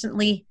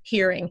constantly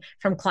hearing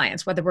from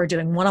clients, whether we're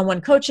doing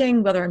one-on-one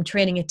coaching, whether I'm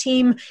training a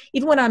team,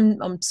 even when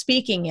I'm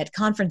speaking at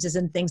conferences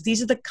and things.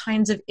 These are the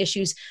kinds of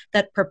issues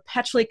that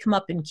perpetually come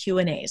up in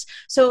Q&As.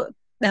 So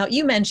now,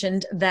 you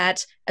mentioned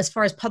that as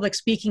far as public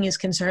speaking is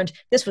concerned,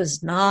 this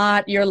was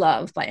not your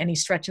love by any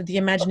stretch of the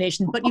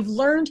imagination, but you've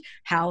learned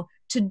how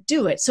to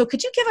do it. So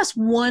could you give us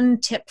one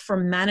tip for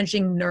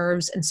managing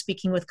nerves and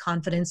speaking with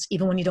confidence,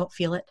 even when you don't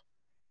feel it?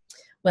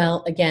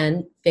 Well,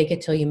 again, fake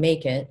it till you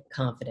make it,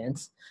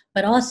 confidence.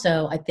 But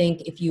also, I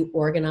think if you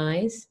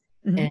organize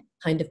and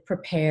kind of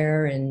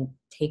prepare and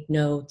take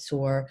notes,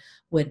 or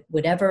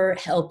whatever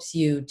helps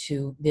you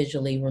to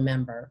visually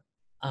remember,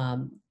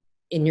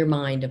 in your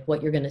mind of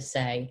what you're going to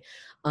say,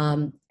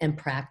 and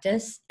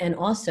practice, and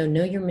also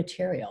know your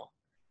material.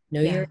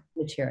 Your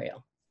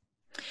material.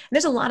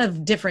 There's a lot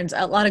of difference,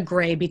 a lot of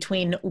gray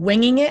between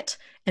winging it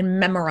and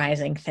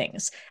memorizing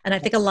things. And I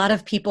think a lot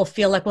of people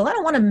feel like, well, I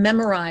don't want to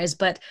memorize,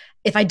 but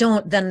if I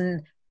don't,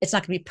 then it's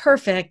not going to be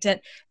perfect. And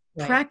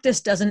practice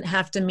doesn't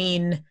have to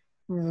mean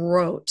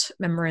rote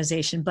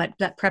memorization, but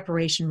that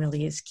preparation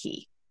really is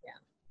key. Yeah.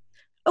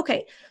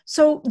 Okay.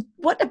 So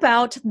what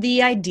about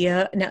the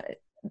idea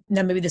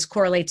now maybe this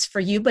correlates for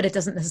you, but it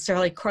doesn't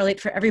necessarily correlate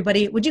for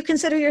everybody. Would you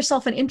consider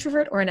yourself an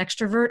introvert or an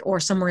extrovert, or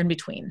somewhere in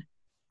between?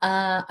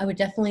 I would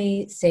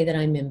definitely say that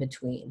I'm in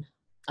between.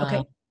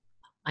 Okay.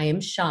 I am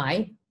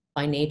shy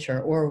by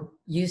nature, or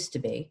used to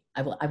be.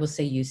 I will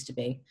say used to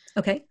be.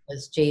 Okay.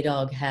 Because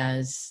JDog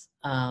has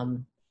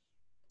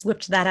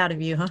whipped that out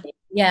of you, huh?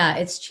 Yeah,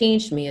 it's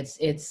changed me.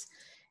 It's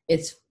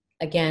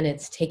again,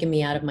 it's taken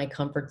me out of my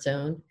comfort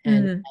zone,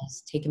 and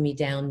has taken me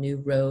down new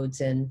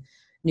roads and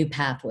new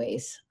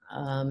pathways.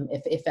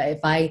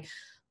 If I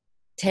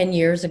 10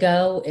 years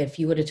ago, if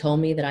you would have told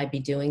me that I'd be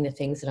doing the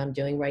things that I'm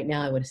doing right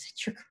now, I would have said,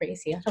 you're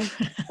crazy. I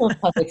don't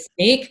public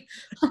speak.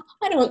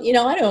 I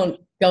don't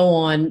go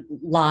on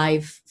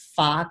live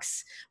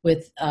Fox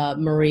with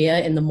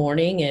Maria in the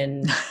morning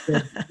and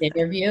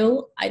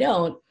interview. I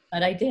don't,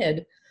 but I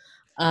did.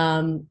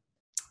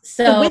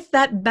 So with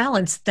that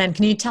balance, then,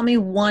 can you tell me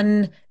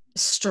one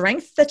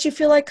strength that you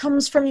feel like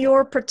comes from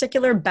your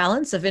particular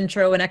balance of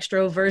intro and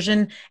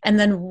extroversion, and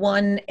then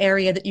one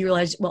area that you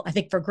realize, well, I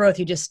think for growth,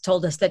 you just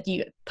told us that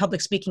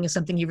public speaking is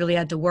something you really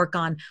had to work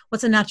on.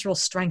 What's a natural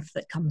strength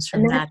that comes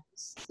from that?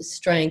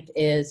 Strength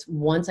is,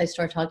 once I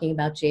start talking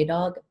about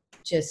JDog,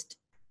 just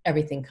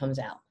everything comes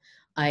out.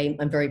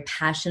 I'm very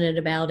passionate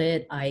about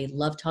it. I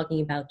love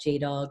talking about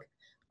JDog.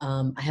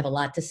 I have a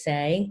lot to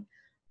say.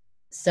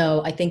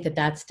 So I think that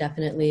that's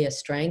definitely a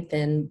strength.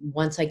 And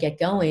once I get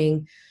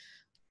going,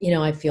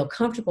 I feel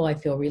comfortable. I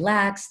feel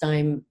relaxed.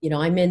 I'm in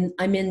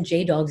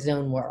JDog's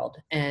own world,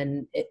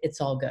 and it's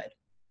all good.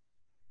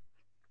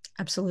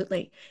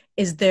 Absolutely.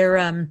 Is there,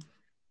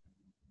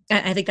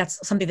 I think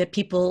that's something that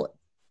people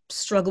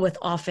struggle with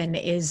often,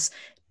 is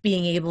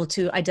being able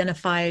to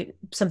identify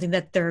something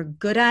that they're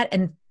good at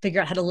and figure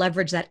out how to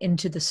leverage that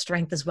into the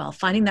strength as well.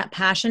 Finding that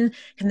passion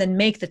can then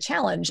make the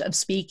challenge of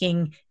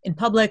speaking in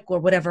public or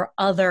whatever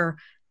other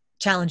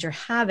challenge you're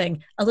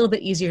having a little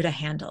bit easier to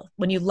handle.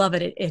 When you love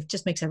it, it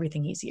just makes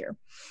everything easier.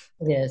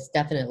 It is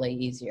definitely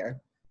easier.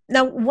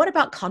 Now, what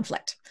about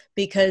conflict?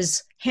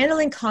 Because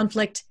handling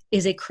conflict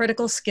is a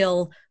critical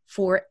skill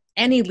for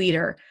any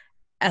leader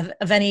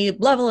of any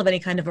level, of any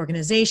kind of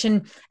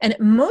organization. And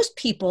most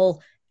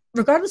people,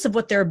 regardless of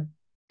what their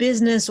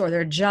business or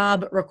their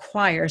job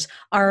requires,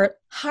 are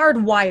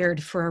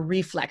hardwired for a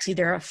reflex,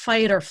 either a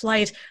fight or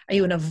flight. Are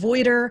you an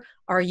avoider?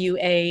 Are you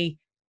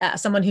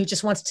someone who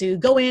just wants to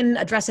go in,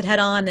 address it head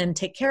on, and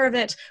take care of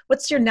it?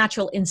 What's your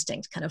natural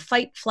instinct? Kind of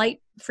fight, flight,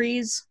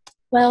 freeze?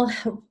 Well,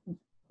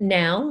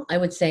 now I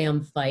would say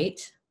I'm fight,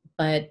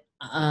 but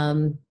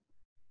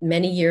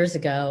many years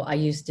ago, I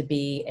used to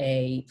be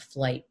a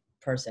flight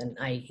person.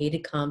 I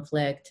hated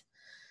conflict.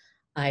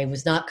 I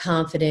was not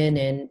confident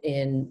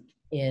in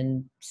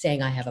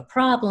saying I have a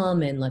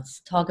problem and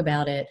let's talk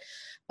about it.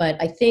 But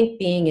I think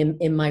being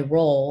in my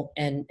role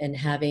and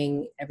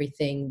having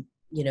everything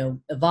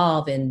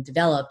evolve and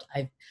developed,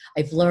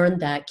 I've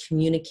learned that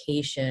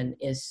communication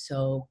is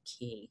so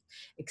key,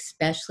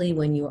 especially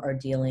when you are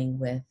dealing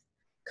with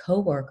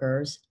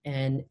coworkers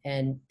and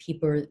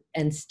people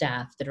and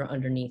staff that are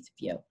underneath of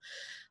you.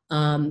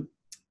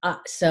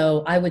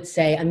 So I would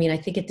say, I mean, I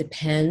think it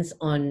depends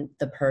on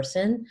the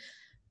person.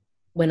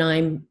 When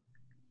I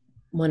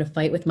want to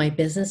fight with my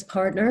business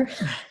partner,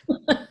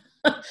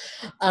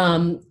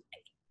 I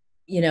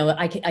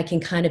can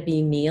kind of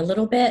be me a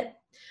little bit.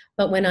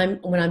 But when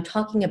I'm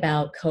talking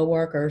about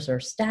coworkers or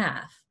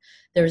staff,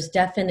 there's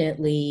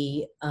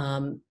definitely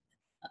a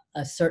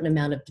certain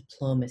amount of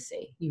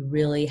diplomacy. You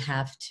really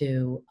have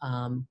to,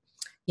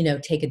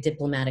 take a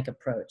diplomatic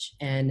approach.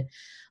 And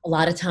a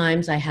lot of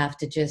times I have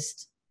to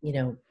just,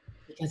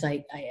 because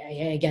I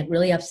get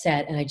really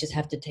upset, and I just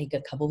have to take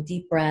a couple of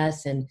deep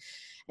breaths and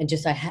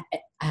just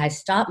I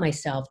stop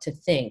myself to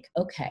think,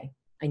 okay,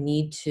 I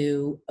need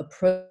to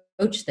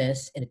approach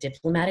this in a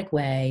diplomatic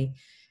way.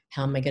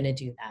 How am I going to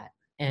do that?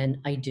 And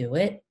I do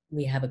it.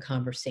 We have a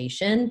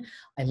conversation.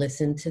 I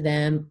listen to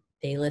them.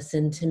 They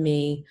listen to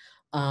me.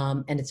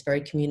 And it's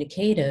very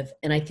communicative.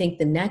 And I think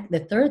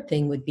the third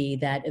thing would be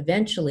that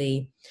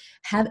eventually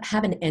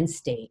have an end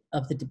state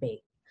of the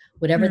debate.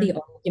 Whatever the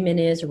argument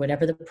is or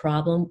whatever the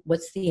problem,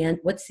 what's the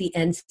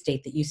end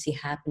state that you see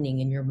happening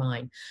in your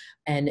mind?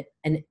 And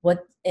end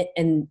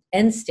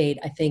state,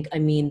 I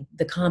mean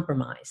the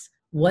compromise.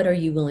 What are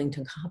you willing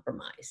to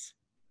compromise?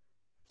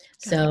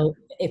 So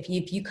if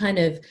you kind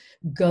of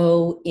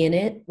go in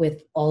it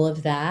with all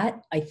of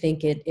that, I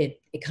think it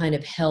kind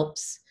of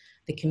helps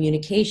the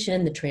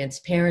communication, the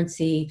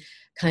transparency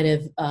kind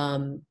of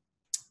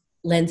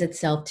lends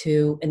itself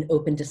to an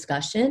open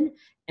discussion.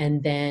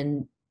 And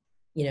then,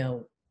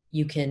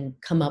 you can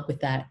come up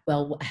with that.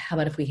 Well, how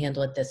about if we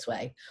handle it this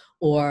way?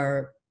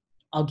 Or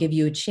I'll give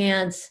you a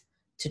chance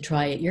to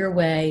try it your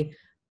way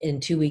in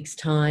 2 weeks'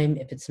 time.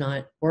 If it's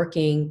not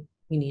working,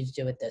 you need to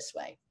do it this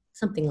way.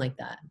 Something like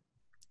that,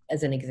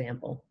 as an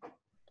example.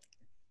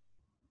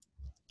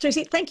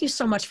 Tracy, thank you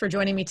so much for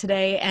joining me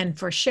today and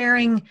for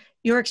sharing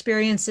your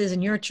experiences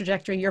and your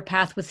trajectory, your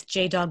path with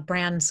JDog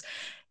Brands.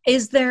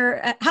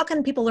 How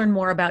can people learn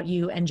more about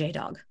you and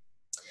JDog?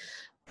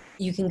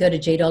 You can go to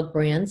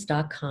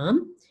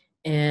JDogBrands.com,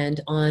 and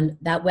on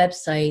that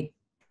website,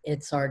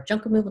 it's our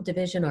junk removal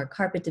division, our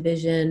carpet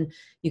division.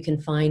 You can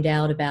find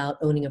out about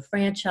owning a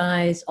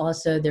franchise.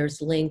 Also,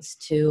 there's links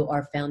to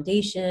our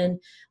foundation,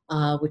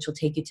 which will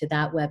take you to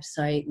that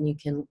website, and you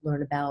can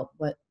learn about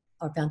what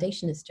our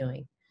foundation is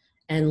doing.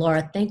 And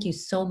Laura, thank you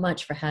so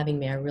much for having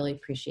me. I really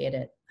appreciate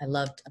it. I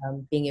loved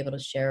being able to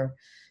share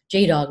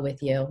JDog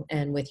with you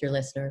and with your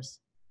listeners.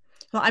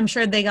 Well, I'm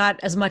sure they got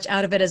as much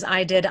out of it as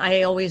I did.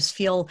 I always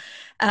feel,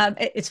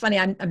 it's funny,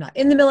 I'm not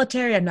in the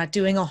military. I'm not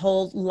doing a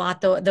whole lot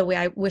the way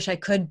I wish I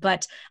could,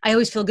 but I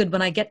always feel good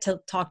when I get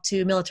to talk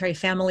to military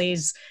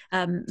families,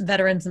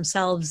 veterans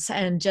themselves,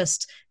 and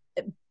just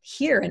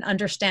hear and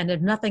understand,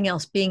 if nothing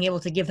else, being able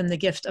to give them the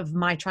gift of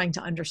my trying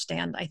to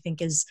understand, I think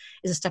is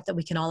a step that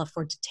we can all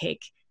afford to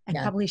take and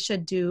probably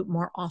should do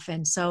more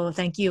often. So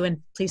thank you.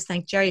 And please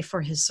thank Jerry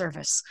for his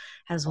service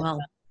as well.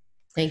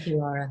 Thank you,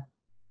 Laura.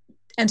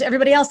 And to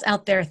everybody else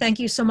out there, thank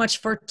you so much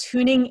for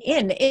tuning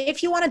in.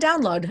 If you want to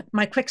download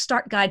my quick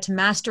start guide to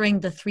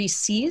mastering the 3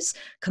 C's,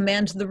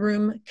 command the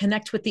room,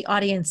 connect with the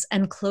audience,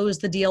 and close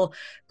the deal,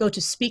 go to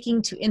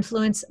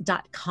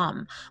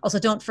speakingtoinfluence.com. Also,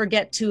 don't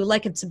forget to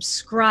like and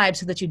subscribe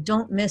so that you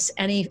don't miss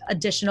any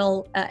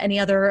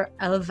other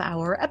of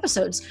our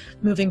episodes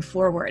moving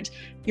forward.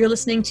 You're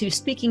listening to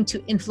Speaking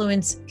to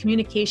Influence,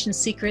 Communication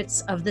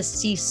Secrets of the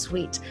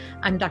C-Suite.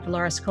 I'm Dr.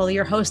 Laura Secola,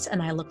 your host, and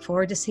I look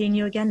forward to seeing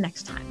you again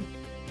next time.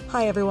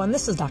 Hi, everyone.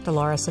 This is Dr.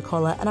 Laura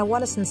Secola, and I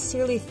want to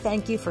sincerely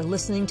thank you for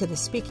listening to the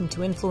Speaking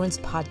to Influence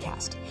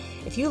podcast.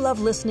 If you love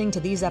listening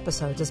to these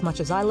episodes as much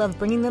as I love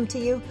bringing them to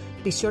you,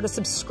 be sure to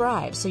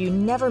subscribe so you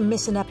never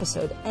miss an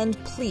episode. And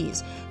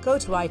please go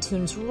to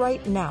iTunes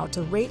right now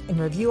to rate and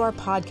review our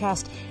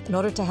podcast in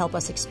order to help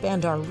us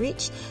expand our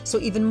reach so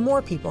even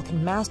more people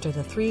can master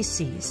the 3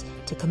 C's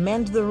to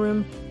command the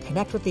room,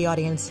 connect with the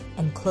audience,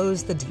 and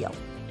close the deal.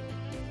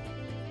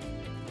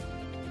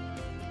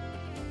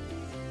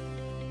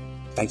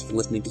 Thanks for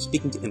listening to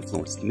Speaking to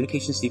Influence,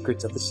 Communication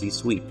Secrets of the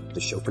C-Suite, the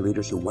show for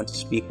leaders who want to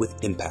speak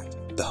with impact.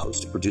 The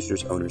hosts,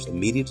 producers, owners, and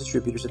media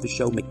distributors of the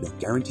show make no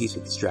guarantees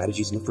that the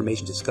strategies and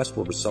information discussed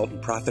will result in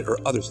profit or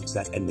other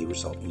success and may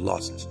result in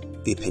losses.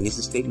 The opinions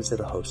and statements of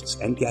the hosts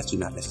and guests do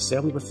not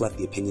necessarily reflect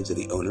the opinions of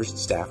the owners,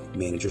 staff,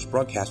 managers,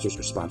 broadcasters,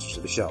 or sponsors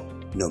of the show.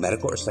 No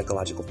medical or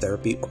psychological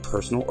therapy or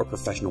personal or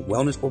professional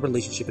wellness or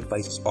relationship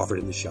advice is offered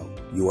in the show.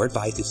 You are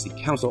advised to seek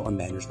counsel on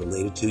matters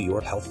related to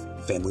your health,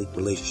 family,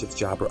 relationships,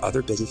 job, or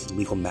other business and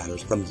legal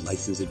matters from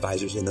licensed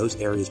advisors in those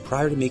areas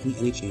prior to making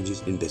any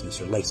changes in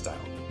business or lifestyle.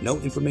 No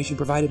information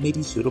provided may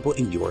be suitable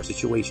in your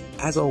situation.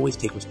 As always,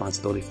 take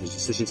responsibility for the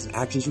decisions and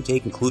actions you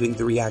take, including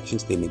the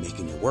reactions they may make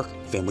in your work,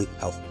 family,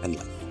 health, and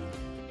life.